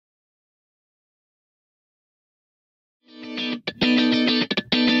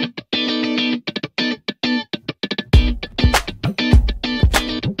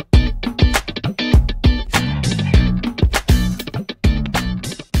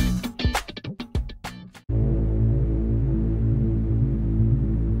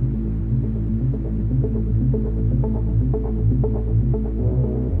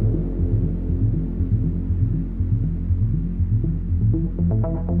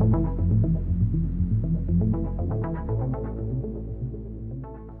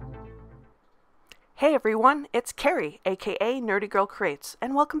Hey everyone, it's Carrie, aka Nerdy Girl Creates,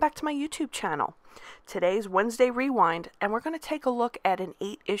 and welcome back to my YouTube channel. Today's Wednesday Rewind, and we're going to take a look at an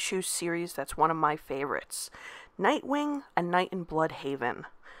 8-issue series that's one of my favorites, Nightwing, A Night in Bludhaven.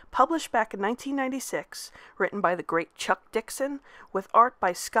 Published back in 1996, written by the great Chuck Dixon, with art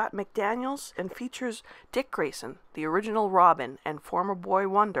by Scott McDaniels, and features Dick Grayson, the original Robin and former Boy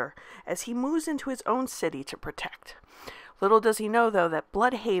Wonder, as he moves into his own city to protect. Little does he know, though, that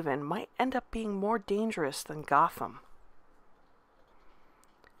Bludhaven might end up being more dangerous than Gotham.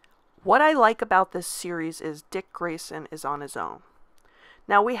 What I like about this series is Dick Grayson is on his own.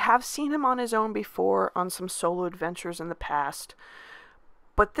 Now, we have seen him on his own before on some solo adventures in the past,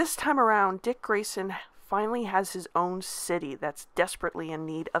 but this time around, Dick Grayson finally has his own city that's desperately in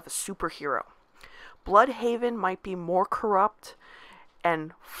need of a superhero. Bludhaven might be more corrupt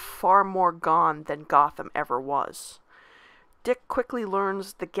and far more gone than Gotham ever was. Dick quickly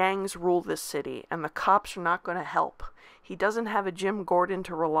learns the gangs rule this city, and the cops are not going to help. He doesn't have a Jim Gordon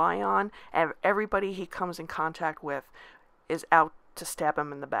to rely on, and everybody he comes in contact with is out to stab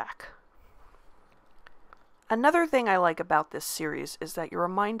him in the back. Another thing I like about this series is that you're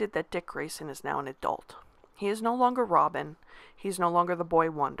reminded that Dick Grayson is now an adult. He is no longer Robin. He's no longer the Boy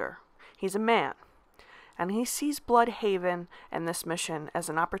Wonder. He's a man. And he sees Bludhaven and this mission as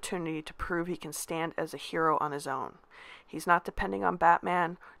an opportunity to prove he can stand as a hero on his own. He's not depending on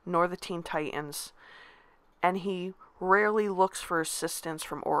Batman nor the Teen Titans, and he rarely looks for assistance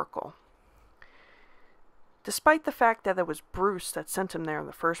from Oracle. Despite the fact that it was Bruce that sent him there in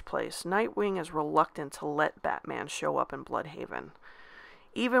the first place, Nightwing is reluctant to let Batman show up in Bludhaven.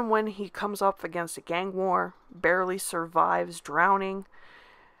 Even when he comes up against a gang war, barely survives drowning,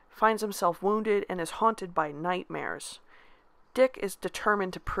 finds himself wounded, and is haunted by nightmares, Dick is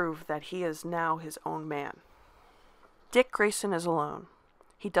determined to prove that he is now his own man. Dick Grayson is alone.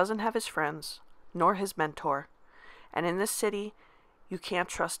 He doesn't have his friends, nor his mentor, and in this city, you can't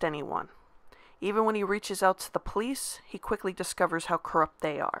trust anyone. Even when he reaches out to the police, he quickly discovers how corrupt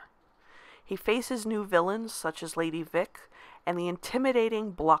they are. He faces new villains such as Lady Vic and the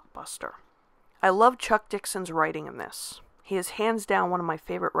intimidating Blockbuster. I love Chuck Dixon's writing in this. He is hands down one of my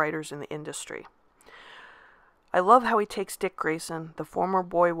favorite writers in the industry. I love how he takes Dick Grayson, the former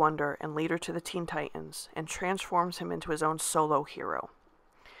Boy Wonder and leader to the Teen Titans, and transforms him into his own solo hero.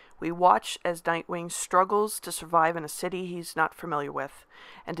 We watch as Nightwing struggles to survive in a city he's not familiar with,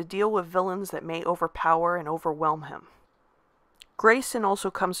 and to deal with villains that may overpower and overwhelm him. Grayson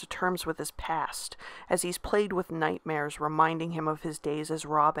also comes to terms with his past, as he's plagued with nightmares reminding him of his days as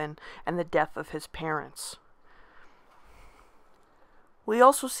Robin and the death of his parents. We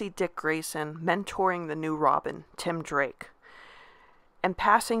also see Dick Grayson mentoring the new Robin, Tim Drake, and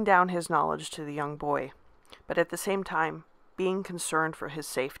passing down his knowledge to the young boy, but at the same time, being concerned for his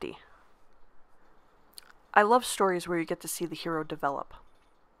safety. I love stories where you get to see the hero develop.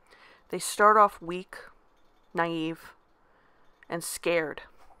 They start off weak, naive, and scared,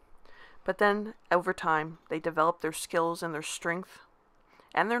 but then, over time, they develop their skills and their strength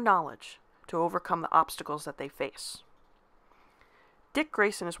and their knowledge to overcome the obstacles that they face. Dick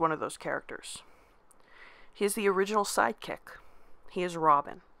Grayson is one of those characters. He is the original sidekick. He is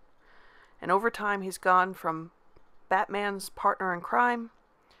Robin. And over time, he's gone from Batman's partner in crime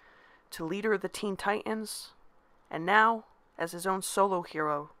to leader of the Teen Titans, and now as his own solo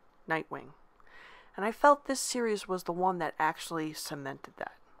hero, Nightwing. And I felt this series was the one that actually cemented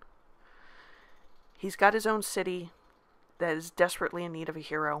that. He's got his own city that is desperately in need of a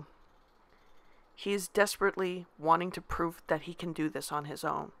hero. He is desperately wanting to prove that he can do this on his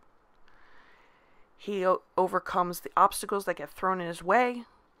own. He overcomes the obstacles that get thrown in his way.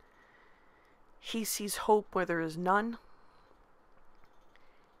 He sees hope where there is none.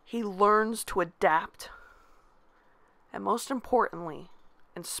 He learns to adapt. And most importantly,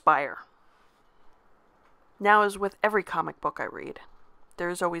 inspire. Now, as with every comic book I read,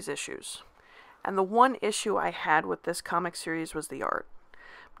 there's always issues. And the one issue I had with this comic series was the art.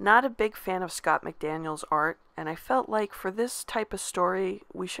 Not a big fan of Scott McDaniels' art, and I felt like for this type of story,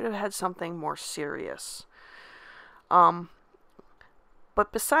 we should have had something more serious. But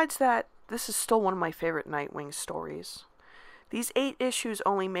besides that, this is still one of my favorite Nightwing stories. These 8 issues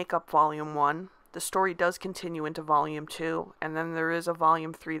only make up Volume 1. The story does continue into Volume 2, and then there is a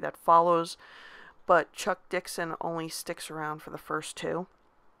Volume 3 that follows, but Chuck Dixon only sticks around for the first 2.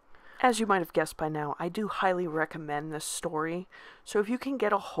 As you might have guessed by now, I do highly recommend this story, so if you can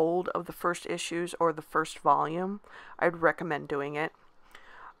get a hold of the first issues or the first volume, I'd recommend doing it.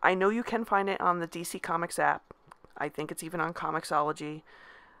 I know you can find it on the DC Comics app. I think it's even on Comixology.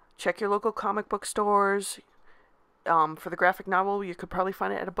 Check your local comic book stores. For the graphic novel, you could probably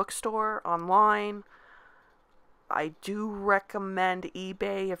find it at a bookstore, online. I do recommend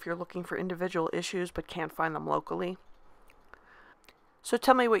eBay if you're looking for individual issues but can't find them locally. So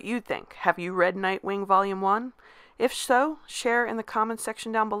tell me what you think. Have you read Nightwing Volume 1? If so, share in the comments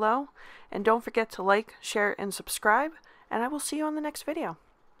section down below. And don't forget to like, share, and subscribe. And I will see you on the next video.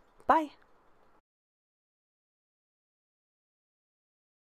 Bye!